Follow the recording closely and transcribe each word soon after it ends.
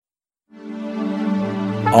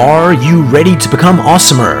Are you ready to become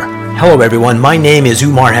awesomer? Hello everyone, my name is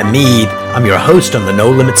Umar Hamid. I'm your host on the No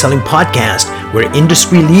Limit Selling podcast, where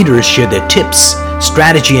industry leaders share their tips,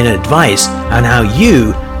 strategy, and advice on how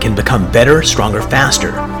you can become better, stronger,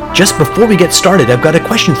 faster. Just before we get started, I've got a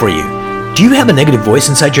question for you. Do you have a negative voice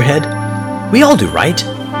inside your head? We all do, right?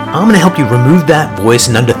 I'm going to help you remove that voice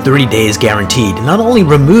in under 30 days guaranteed. Not only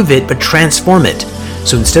remove it, but transform it.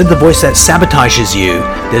 So instead of the voice that sabotages you,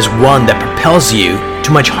 there's one that propels you to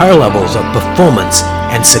much higher levels of performance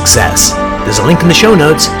and success. There's a link in the show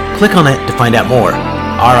notes. Click on it to find out more.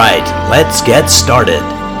 All right, let's get started.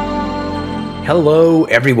 Hello,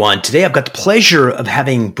 everyone. Today I've got the pleasure of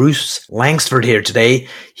having Bruce Langsford here today.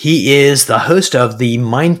 He is the host of the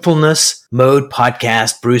Mindfulness Mode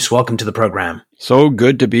podcast. Bruce, welcome to the program. So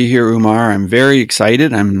good to be here, Umar. I'm very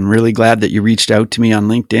excited. I'm really glad that you reached out to me on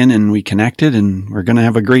LinkedIn and we connected, and we're going to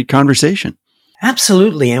have a great conversation.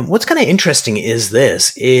 Absolutely. And what's kind of interesting is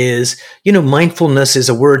mindfulness is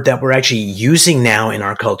a word that we're actually using now in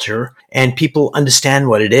our culture, and people understand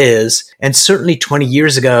what it is. And certainly 20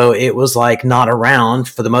 years ago, it was like not around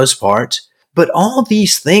for the most part. But all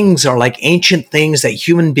these things are like ancient things that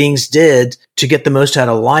human beings did to get the most out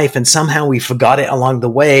of life. And somehow we forgot it along the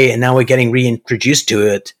way. And now we're getting reintroduced to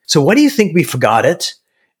it. So why do you think we forgot it?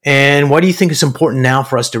 And why do you think it's important now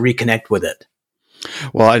for us to reconnect with it?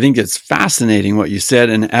 Well, I think it's fascinating what you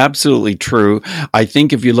said, and absolutely true. I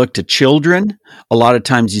think if you look to children, a lot of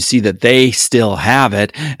times you see that they still have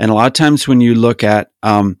it. And a lot of times when you look at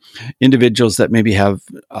individuals that maybe have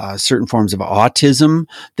certain forms of autism,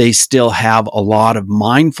 they still have a lot of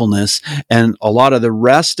mindfulness. And a lot of the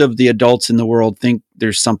rest of the adults in the world think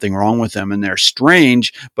there's something wrong with them and they're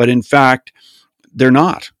strange. But in fact, they're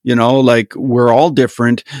not, like we're all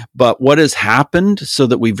different, but what has happened so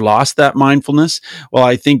that we've lost that mindfulness? Well,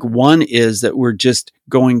 I think one is that we're just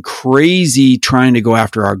going crazy trying to go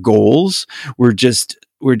after our goals. We're just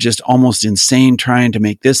almost insane trying to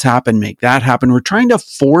make this happen, make that happen. We're trying to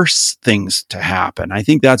force things to happen. I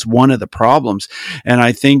think that's one of the problems. And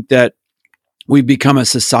I think that we've become a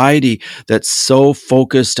society that's so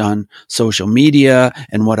focused on social media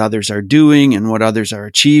and what others are doing and what others are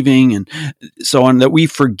achieving and so on, that we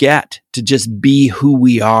forget to just be who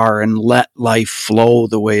we are and let life flow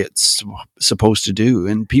the way it's supposed to do.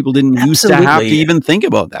 And people didn't used to have to even think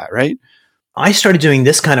about that, right? I started doing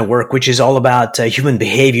this kind of work, which is all about human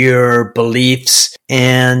behavior, beliefs,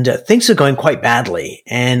 and things are going quite badly.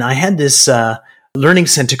 And I had this learning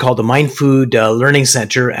center called the Mind Food Learning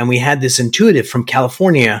Center. And we had this intuitive from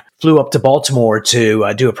California, flew up to Baltimore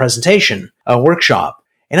to do a presentation, a workshop.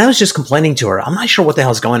 And I was just complaining to her. I'm not sure what the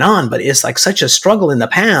hell's going on, but it's like such a struggle in the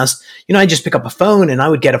past. I just pick up a phone and I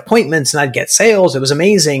would get appointments and I'd get sales. It was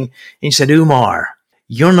amazing. And she said, Umar,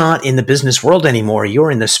 you're not in the business world anymore.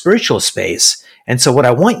 You're in the spiritual space. And so what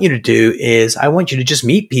I want you to do is I want you to just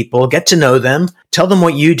meet people, get to know them, tell them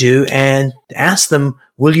what you do, and ask them,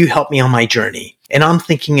 will you help me on my journey? And I'm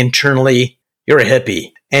thinking internally, you're a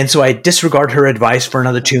hippie. And so I disregard her advice for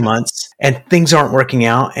another 2 months and things aren't working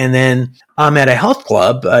out. And then I'm at a health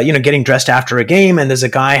club, getting dressed after a game. And there's a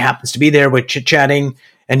guy happens to be there with chit-chatting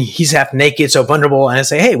and he's half naked, so vulnerable. And I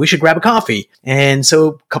say, hey, we should grab a coffee. And so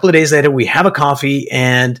a couple of days later, we have a coffee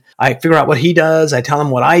and I figure out what he does. I tell him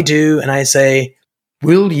what I do. And I say,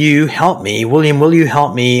 will you help me? William, will you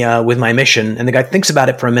help me with my mission? And the guy thinks about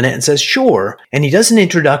it for a minute and says, sure. And he does an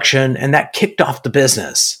introduction and that kicked off the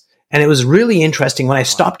business. And it was really interesting when I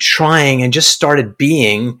stopped trying and just started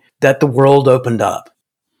being that the world opened up.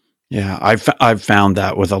 Yeah, I've found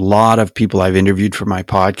that with a lot of people I've interviewed for my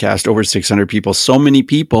podcast, over 600 people. So many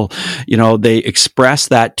people, they express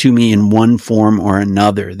that to me in one form or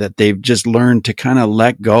another, that they've just learned to kind of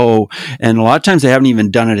let go. And a lot of times they haven't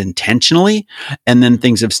even done it intentionally. And then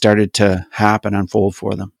things have started to happen, unfold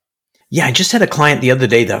for them. Yeah, I just had a client the other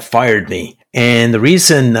day that fired me. And the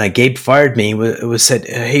reason Gabe fired me was said,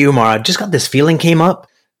 hey, Umar, I've just got this feeling came up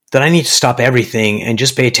that I need to stop everything and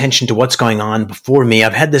just pay attention to what's going on before me.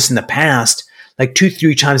 I've had this in the past, like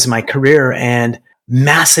 2-3 times in my career, and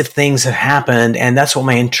massive things have happened. And that's what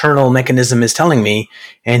my internal mechanism is telling me.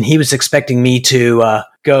 And he was expecting me to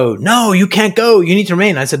go, no, you can't go. You need to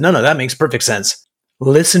remain. I said, no, that makes perfect sense.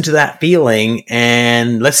 Listen to that feeling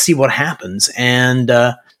and let's see what happens. And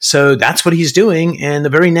so that's what he's doing. And the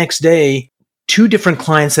very next day, 2 different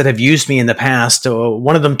clients that have used me in the past,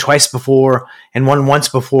 one of them twice before and one once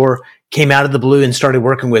before, came out of the blue and started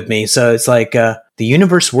working with me. So it's like the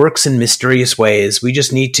universe works in mysterious ways. We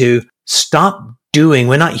just need to stop doing.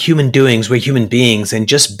 We're not human doings. We're human beings, and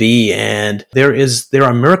just be. And there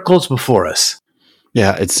are miracles before us.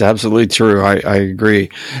 Yeah, it's absolutely true. I agree.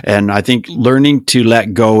 And I think learning to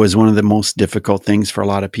let go is one of the most difficult things for a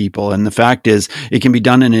lot of people. And the fact is, it can be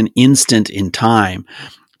done in an instant in time.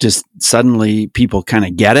 Just suddenly people kind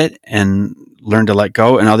of get it and learn to let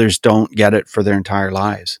go, and others don't get it for their entire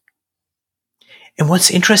lives. And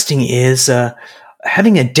what's interesting is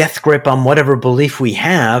having a death grip on whatever belief we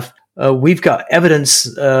have. We've got evidence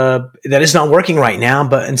that is not working right now,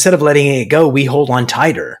 but instead of letting it go, we hold on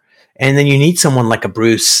tighter. And then you need someone like a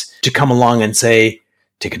Bruce to come along and say,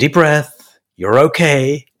 take a deep breath, you're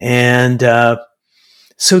okay. And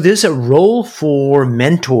so there's a role for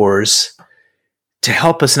mentors to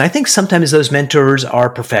help us. And I think sometimes those mentors are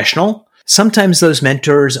professional. Sometimes those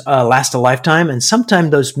mentors last a lifetime. And sometimes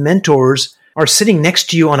those mentors are sitting next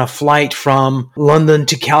to you on a flight from London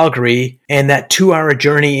to Calgary. And that 2-hour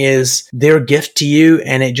journey is their gift to you.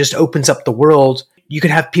 And it just opens up the world. You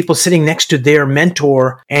could have people sitting next to their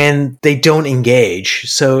mentor and they don't engage.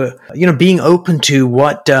 So, being open to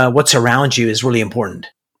what's around you is really important.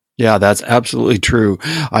 Yeah, that's absolutely true.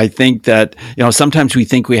 I think that, sometimes we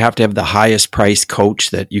think we have to have the highest priced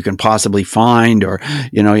coach that you can possibly find, or,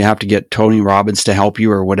 you have to get Tony Robbins to help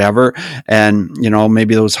you or whatever. And,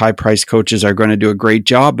 maybe those high priced coaches are going to do a great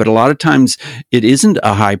job, but a lot of times it isn't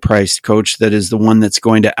a high priced coach that is the one that's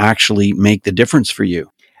going to actually make the difference for you.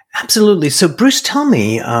 Absolutely. So Bruce, tell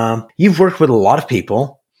me, you've worked with a lot of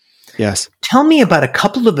people. Yes. Tell me about a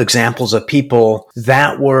couple of examples of people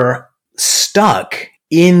that were stuck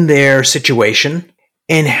in their situation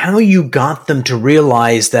and how you got them to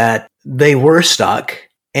realize that they were stuck,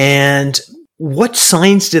 and what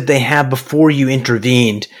signs did they have before you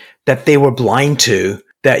intervened that they were blind to,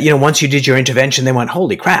 that, once you did your intervention, they went,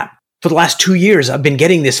 holy crap. For the last 2 years, I've been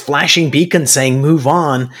getting this flashing beacon saying, move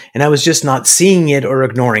on, and I was just not seeing it or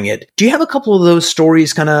ignoring it. Do you have a couple of those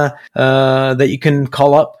stories that you can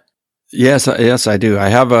call up? Yes, I do. I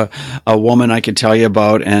have a woman I could tell you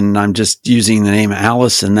about, and I'm just using the name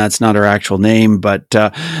Allison. That's not her actual name, but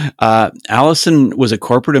Allison was a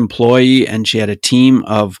corporate employee, and she had a team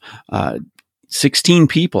of 16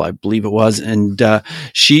 people, I believe it was. And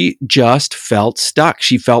she just felt stuck.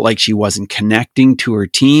 She felt like she wasn't connecting to her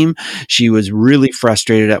team. She was really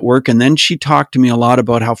frustrated at work. And then she talked to me a lot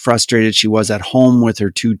about how frustrated she was at home with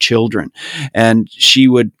her 2 children. And she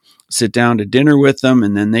would sit down to dinner with them,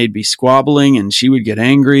 and then they'd be squabbling, and she would get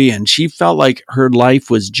angry, and she felt like her life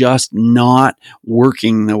was just not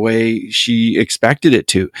working the way she expected it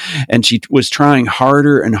to. And she was trying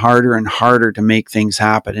harder and harder and harder to make things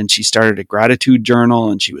happen. And she started a gratitude journal,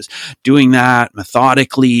 and she was doing that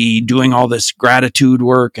methodically, doing all this gratitude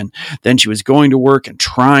work. And then she was going to work and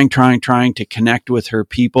trying to connect with her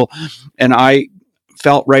people. And I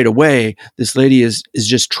felt right away, this lady is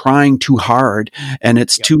just trying too hard, and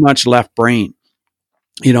it's too much left brain.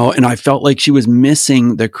 And I felt like she was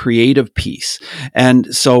missing the creative piece.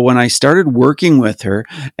 And so when I started working with her,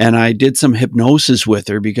 and I did some hypnosis with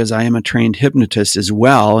her, because I am a trained hypnotist as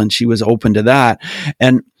well, and she was open to that.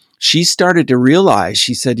 And she started to realize,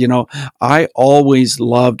 she said, I always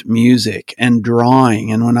loved music and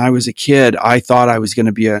drawing. And when I was a kid, I thought I was going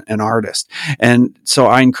to be an artist. And so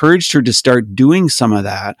I encouraged her to start doing some of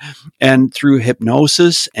that. And through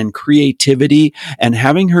hypnosis and creativity, and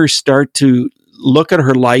having her start to look at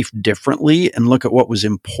her life differently and look at what was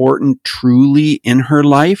important truly in her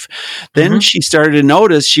life, then she started to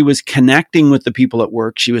notice she was connecting with the people at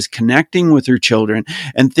work. She was connecting with her children,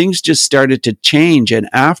 and things just started to change. And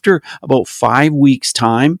after about 5 weeks'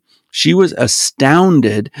 time, she was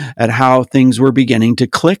astounded at how things were beginning to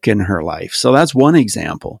click in her life. So that's one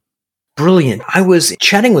example. Brilliant. I was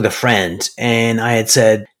chatting with a friend, and I had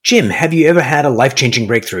said, Jim, have you ever had a life-changing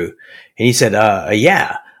breakthrough? And he said,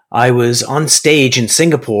 yeah. I was on stage in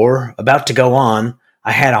Singapore, about to go on.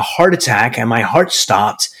 I had a heart attack and my heart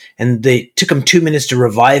stopped, and they took them 2 minutes to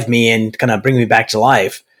revive me and kind of bring me back to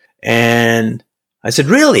life. And I said,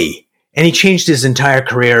 really? And he changed his entire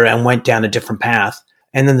career and went down a different path.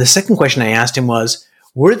 And then the second question I asked him was,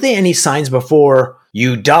 were there any signs before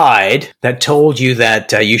you died that told you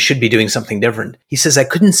that you should be doing something different? He says, I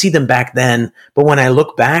couldn't see them back then, but when I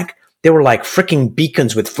look back, they were like freaking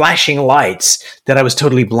beacons with flashing lights that I was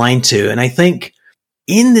totally blind to. And I think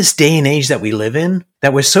in this day and age that we live in,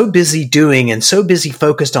 that we're so busy doing and so busy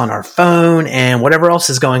focused on our phone and whatever else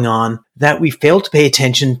is going on, that we fail to pay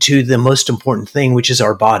attention to the most important thing, which is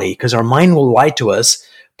our body, because our mind will lie to us,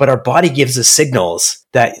 but our body gives us signals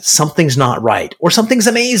that something's not right or something's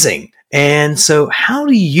amazing. And so how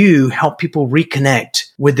do you help people reconnect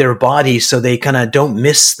with their body so they kind of don't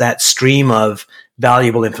miss that stream of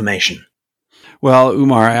valuable information? Well,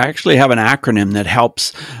 Umar, I actually have an acronym that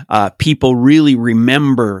helps people really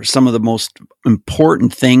remember some of the most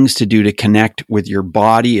important things to do to connect with your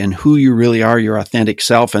body and who you really are, your authentic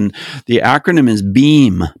self. And the acronym is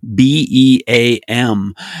BEAM,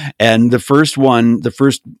 BEAM. And the first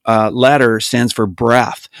letter stands for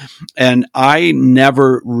breath. And I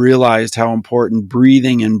never realized how important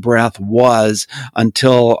breathing and breath was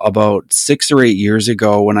until about 6 or 8 years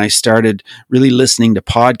ago when I started really listening to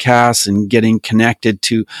podcasts and getting connected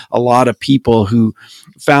to a lot of people who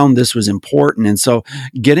found this was important. And so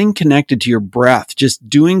getting connected to your breath, just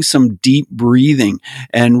doing some deep breathing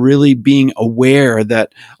and really being aware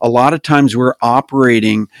that a lot of times we're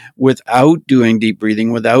operating without doing deep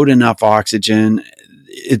breathing, without enough oxygen.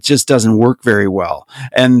 It just doesn't work very well.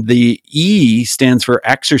 And the E stands for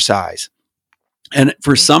exercise. And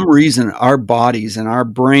for some reason, our bodies and our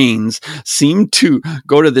brains seem to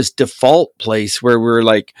go to this default place where we're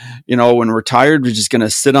like, when we're tired, we're just going to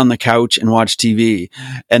sit on the couch and watch TV.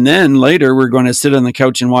 And then later, we're going to sit on the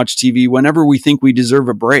couch and watch TV whenever we think we deserve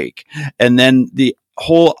a break. And then the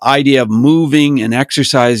whole idea of moving and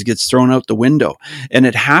exercise gets thrown out the window. And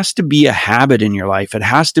it has to be a habit in your life. It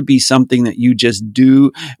has to be something that you just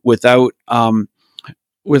do without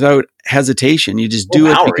hesitation. You just do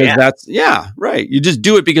it because right. You just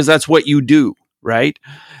do it because that's what you do. Right.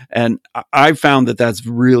 And I found that that's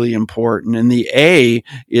really important. And the A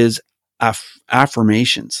is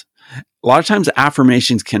affirmations. A lot of times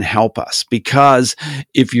affirmations can help us because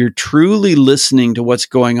if you're truly listening to what's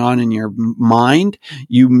going on in your mind,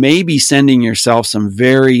 you may be sending yourself some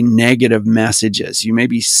very negative messages. You may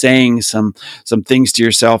be saying some things to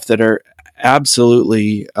yourself that are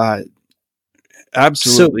absolutely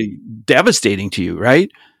devastating to you,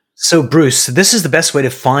 right? So, Bruce, this is the best way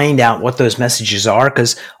to find out what those messages are,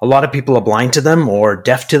 because a lot of people are blind to them or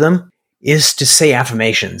deaf to them, is to say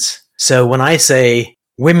affirmations. So when I say,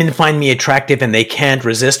 women find me attractive and they can't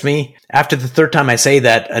resist me, after the third time I say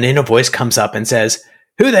that, an inner voice comes up and says,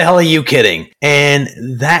 who the hell are you kidding? And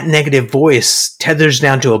that negative voice tethers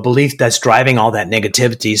down to a belief that's driving all that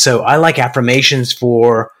negativity. So I like affirmations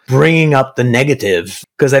for bringing up the negative,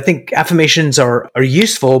 because I think affirmations are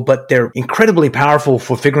useful, but they're incredibly powerful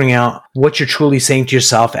for figuring out what you're truly saying to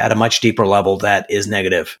yourself at a much deeper level that is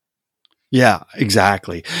negative. Yeah,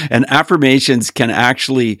 exactly. And affirmations can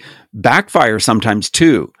actually backfire sometimes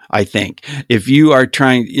too, I think. If you are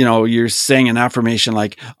trying, you're saying an affirmation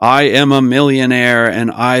like, I am a millionaire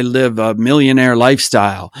and I live a millionaire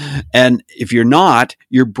lifestyle. And if you're not,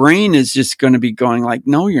 your brain is just going to be going like,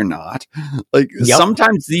 no, you're not. Like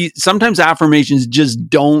sometimes affirmations just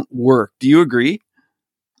don't work. Do you agree?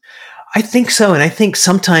 I think so. And I think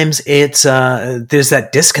sometimes it's, there's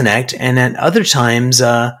that disconnect. And at other times,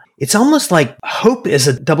 it's almost like hope is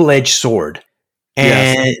a double-edged sword.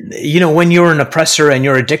 And, yes. When you're an oppressor and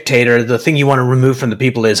you're a dictator, the thing you want to remove from the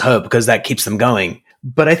people is hope, because that keeps them going.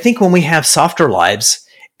 But I think when we have softer lives,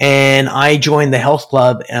 and I joined the health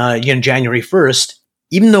club, January 1st,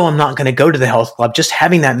 even though I'm not going to go to the health club, just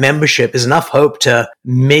having that membership is enough hope to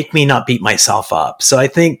make me not beat myself up. So I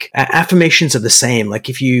think affirmations are the same. Like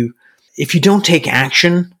if you don't take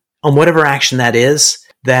action on whatever action that is,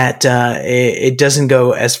 that it doesn't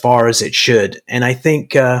go as far as it should. And I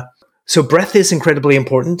think, so breath is incredibly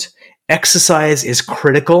important. Exercise is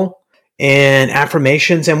critical, and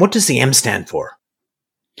affirmations. And what does the M stand for?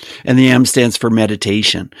 And the M stands for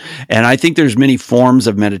meditation. And I think there's many forms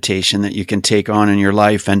of meditation that you can take on in your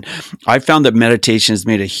life. And I found that meditation has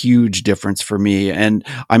made a huge difference for me. And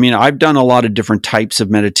I mean, I've done a lot of different types of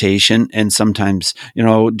meditation, and sometimes,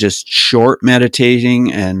 just short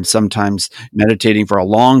meditating, and sometimes meditating for a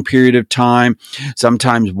long period of time,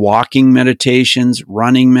 sometimes walking meditations,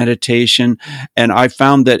 running meditation. And I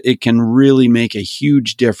found that it can really make a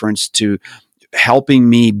huge difference to helping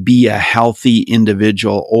me be a healthy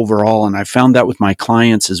individual overall. And I found that with my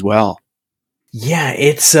clients as well. Yeah,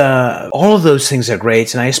 it's all of those things are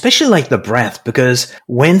great. And I especially like the breath, because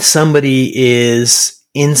when somebody is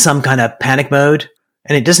in some kind of panic mode,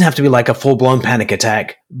 and it doesn't have to be like a full-blown panic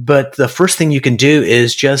attack, but the first thing you can do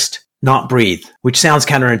is just not breathe, which sounds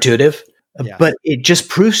counterintuitive, but it just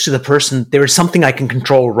proves to the person there is something I can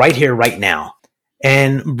control right here, right now.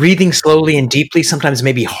 And breathing slowly and deeply sometimes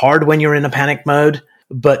may be hard when you're in a panic mode,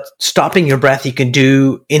 but stopping your breath you can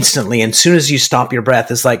do instantly. And as soon as you stop your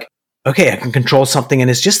breath, it's like, okay, I can control something.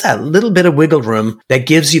 And it's just that little bit of wiggle room that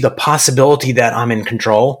gives you the possibility that I'm in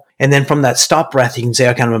control. And then from that stop breath, you can say,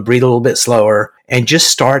 okay, I'm going to breathe a little bit slower and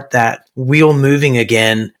just start that wheel moving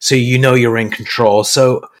again, so you're in control.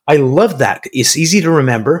 So I love that. It's easy to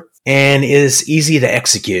remember and is easy to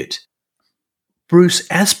execute. Bruce,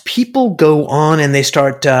 as people go on and they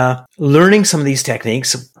start learning some of these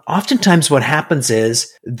techniques, oftentimes what happens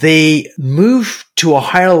is they move to a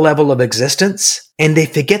higher level of existence and they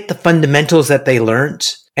forget the fundamentals that they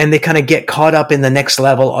learned, and they kind of get caught up in the next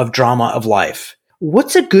level of drama of life.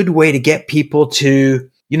 What's a good way to get people to,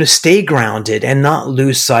 stay grounded and not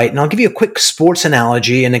lose sight? And I'll give you a quick sports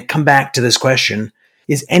analogy and then come back to this question.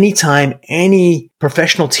 Is anytime any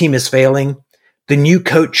professional team is failing, the new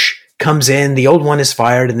coach comes in, the old one is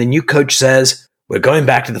fired, and the new coach says, we're going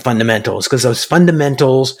back to the fundamentals, because those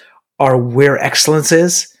fundamentals are where excellence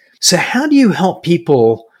is. So how do you help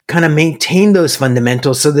people kind of maintain those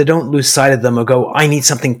fundamentals so they don't lose sight of them or go, I need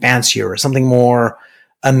something fancier or something more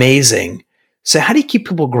amazing? So how do you keep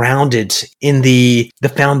people grounded in the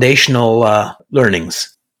foundational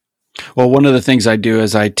learnings? Well, one of the things I do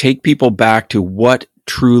is I take people back to what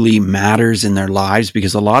truly matters in their lives,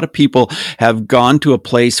 because a lot of people have gone to a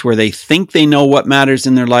place where they think they know what matters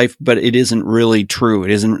in their life, but it isn't really true.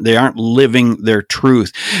 They aren't living their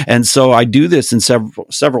truth. And so I do this in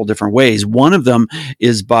several different ways. One of them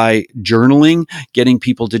is by journaling, getting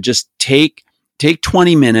people to just take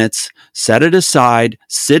 20 minutes, set it aside,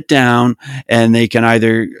 sit down, and they can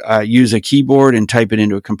either use a keyboard and type it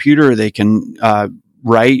into a computer, or they can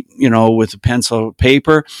write, with a pencil and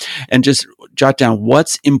paper, and just jot down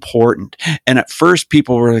what's important. And at first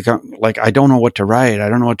people were like, I don't know what to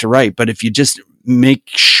write. But if you just make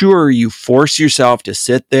sure you force yourself to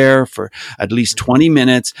sit there for at least 20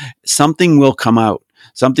 minutes, something will come out.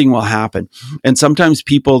 Something will happen. And sometimes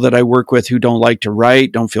people that I work with who don't like to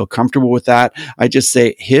write, don't feel comfortable with that, I just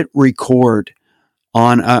say, hit record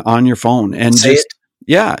on your phone and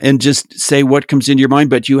just say what comes into your mind.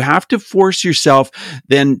 But you have to force yourself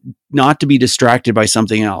then not to be distracted by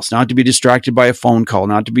something else, not to be distracted by a phone call,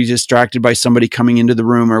 not to be distracted by somebody coming into the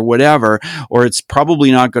room or whatever, or it's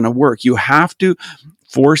probably not going to work. You have to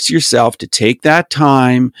force yourself to take that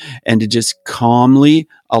time and to just calmly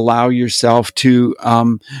allow yourself to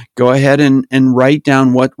go ahead and write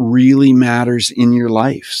down what really matters in your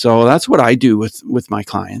life. So that's what I do with my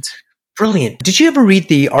clients. Brilliant. Did you ever read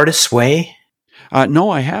The Artist's Way? No,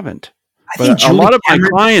 I haven't. But a lot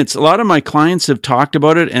of my clients have talked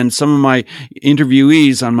about it, and some of my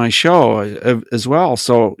interviewees on my show as well.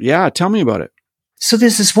 So yeah, tell me about it. So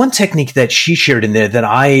there's this one technique that she shared in there that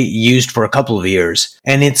I used for a couple of years,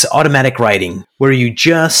 and it's automatic writing, where you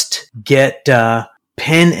just get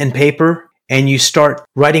pen and paper and you start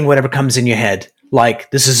writing whatever comes in your head. Like,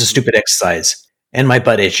 this is a stupid exercise and my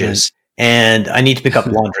butt itches and I need to pick up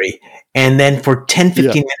laundry. And then for 10,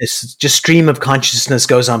 15 minutes, just stream of consciousness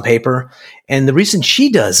goes on paper. And the reason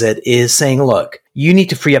she does it is saying, look, you need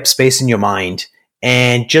to free up space in your mind.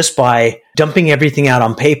 And just by dumping everything out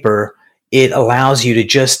on paper, it allows you to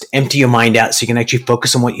just empty your mind out so you can actually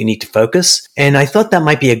focus on what you need to focus. And I thought that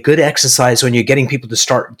might be a good exercise when you're getting people to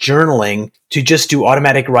start journaling, to just do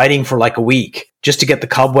automatic writing for like a week, just to get the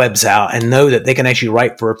cobwebs out and know that they can actually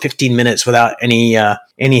write for 15 minutes without any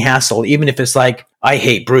hassle, even if it's like, I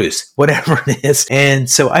hate Bruce, whatever it is. And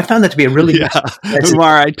so I found that to be a really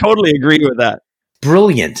Umar, I totally agree with that.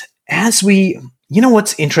 Brilliant.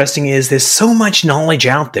 What's interesting is there's so much knowledge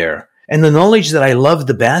out there. And the knowledge that I love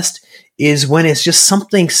the best is when it's just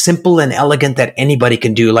something simple and elegant that anybody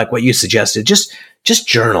can do, like what you suggested. Just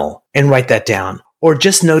journal and write that down, or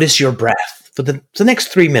just notice your breath for the next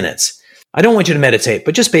 3 minutes. I don't want you to meditate,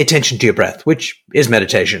 but just pay attention to your breath, which is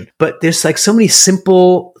meditation. But there's like so many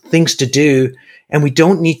simple things to do, and we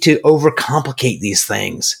don't need to overcomplicate these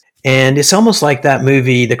things. And it's almost like that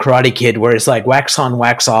movie, The Karate Kid, where it's like wax on,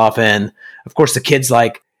 wax off. And of course, the kid's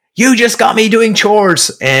like, you just got me doing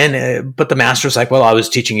chores. But the master's like, well, I was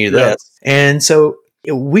teaching you this. Yeah. And so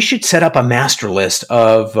we should set up a master list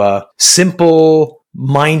of simple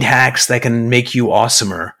mind hacks that can make you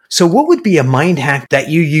awesomer. So what would be a mind hack that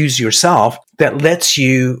you use yourself that lets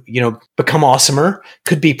you, become awesomer?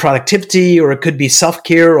 Could be productivity, or it could be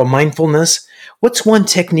self-care or mindfulness. What's one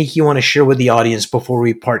technique you want to share with the audience before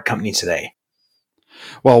we part company today?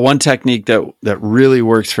 Well, one technique that really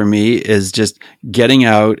works for me is just getting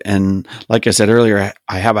out. And like I said earlier,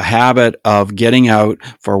 I have a habit of getting out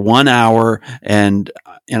for 1 hour and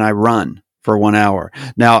I run for 1 hour.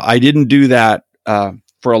 Now, I didn't do that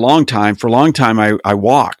for a long time. For a long time, I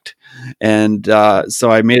walked. And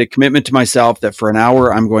so I made a commitment to myself that for an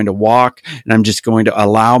hour, I'm going to walk, and I'm just going to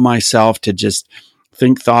allow myself to just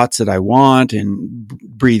think thoughts that I want and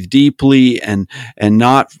breathe deeply and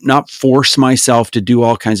not force myself to do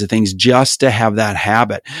all kinds of things, just to have that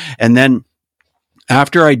habit. And then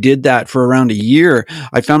after I did that for around a year,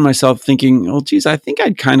 I found myself thinking, oh, geez, I think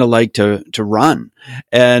I'd kind of like to run.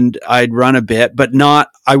 And I'd run a bit, but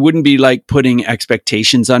I wouldn't be like putting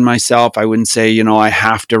expectations on myself. I wouldn't say, I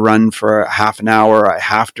have to run for half an hour. I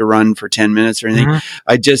have to run for 10 minutes or anything. Mm-hmm.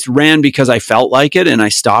 I just ran because I felt like it, and I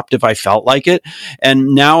stopped if I felt like it.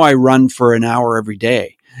 And now I run for an hour every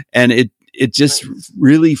day. And it just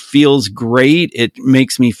really feels great. It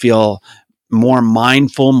makes me feel more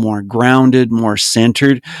mindful, more grounded, more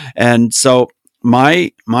centered. And so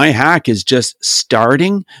my hack is just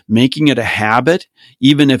starting, making it a habit,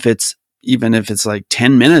 even if it's like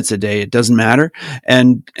 10 minutes a day, it doesn't matter.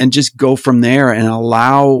 And just go from there and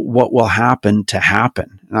allow what will happen to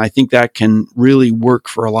happen. And I think that can really work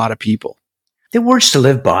for a lot of people. They're words to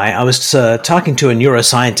live by. I was talking to a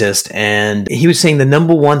neuroscientist, and he was saying the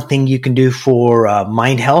number one thing you can do for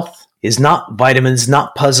mind health is not vitamins,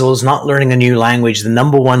 not puzzles, not learning a new language. The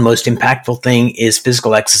number one most impactful thing is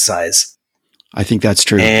physical exercise. I think that's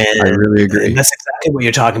true. And I really agree. That's exactly what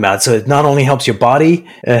you're talking about. So it not only helps your body,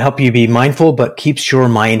 help you be mindful, but keeps your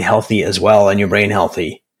mind healthy as well and your brain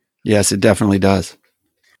healthy. Yes, it definitely does.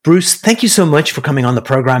 Bruce, thank you so much for coming on the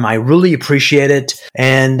program. I really appreciate it.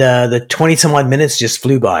 And the 20 some odd minutes just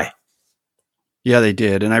flew by. Yeah, they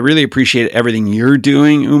did. And I really appreciate everything you're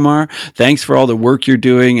doing, Umar. Thanks for all the work you're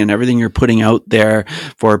doing and everything you're putting out there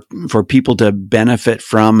for people to benefit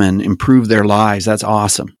from and improve their lives. That's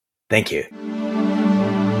awesome. Thank you.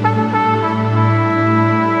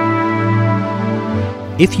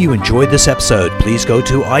 If you enjoyed this episode, please go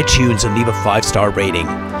to iTunes and leave a 5-star rating.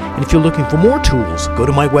 And if you're looking for more tools, go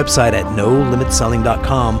to my website at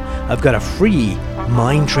nolimitselling.com. I've got a free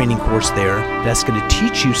mind training course there that's going to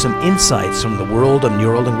teach you some insights from the world of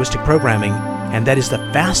neuro-linguistic programming, and that is the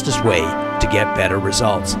fastest way to get better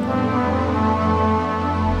results.